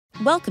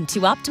Welcome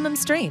to Optimum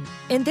Stream.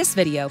 In this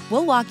video,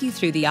 we'll walk you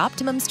through the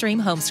Optimum Stream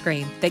home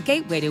screen, the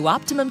gateway to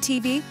Optimum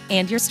TV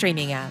and your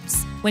streaming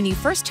apps. When you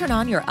first turn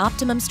on your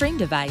Optimum Stream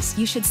device,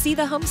 you should see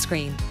the home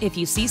screen. If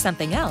you see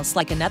something else,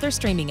 like another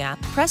streaming app,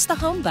 press the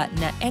home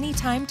button at any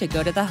time to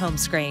go to the home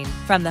screen.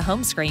 From the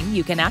home screen,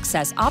 you can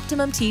access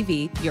Optimum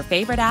TV, your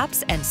favorite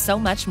apps, and so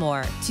much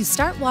more. To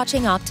start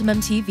watching Optimum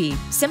TV,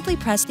 simply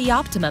press the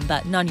Optimum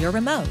button on your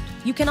remote.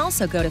 You can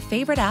also go to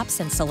Favorite Apps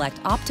and select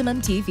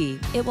Optimum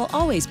TV. It will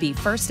always be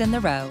first in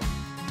the row.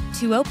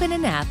 To open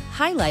an app,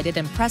 highlight it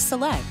and press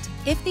Select.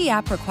 If the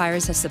app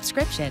requires a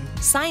subscription,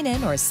 sign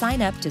in or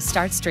sign up to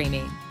start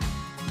streaming.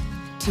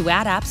 To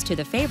add apps to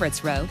the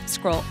Favorites row,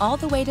 scroll all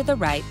the way to the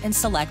right and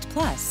select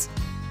Plus.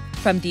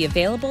 From the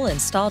available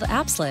installed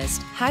apps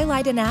list,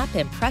 highlight an app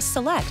and press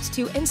Select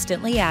to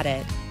instantly add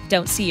it.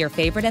 Don't see your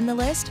favorite in the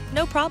list?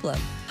 No problem.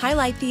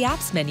 Highlight the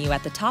Apps menu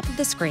at the top of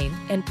the screen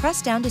and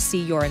press down to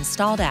see your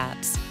installed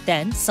apps.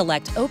 Then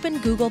select Open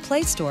Google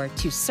Play Store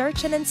to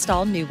search and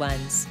install new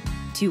ones.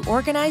 To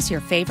organize your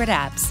favorite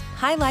apps,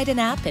 highlight an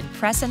app and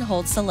press and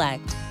hold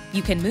Select.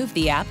 You can move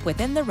the app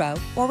within the row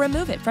or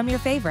remove it from your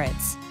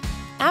favorites.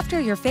 After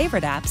your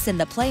favorite apps in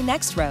the Play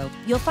Next row,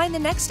 you'll find the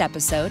next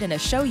episode in a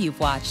show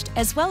you've watched,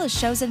 as well as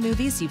shows and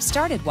movies you've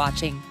started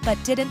watching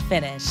but didn't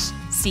finish.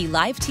 See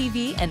live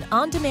TV and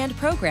on-demand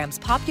programs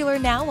popular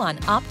now on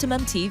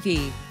Optimum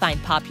TV.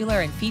 Find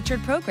popular and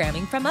featured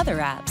programming from other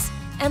apps.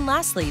 And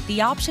lastly,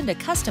 the option to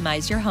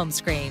customize your home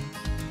screen.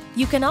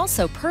 You can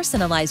also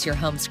personalize your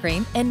home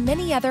screen and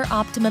many other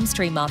Optimum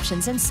Stream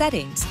options and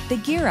settings, the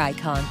gear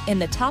icon in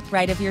the top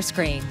right of your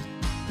screen.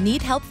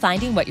 Need help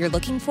finding what you're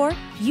looking for?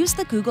 Use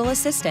the Google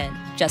Assistant.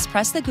 Just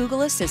press the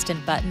Google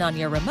Assistant button on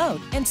your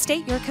remote and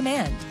state your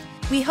command.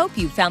 We hope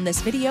you found this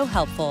video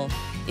helpful.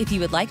 If you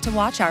would like to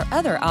watch our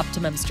other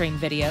Optimum Stream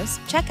videos,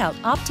 check out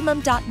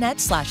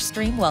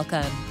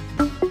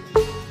optimum.net/streamwelcome.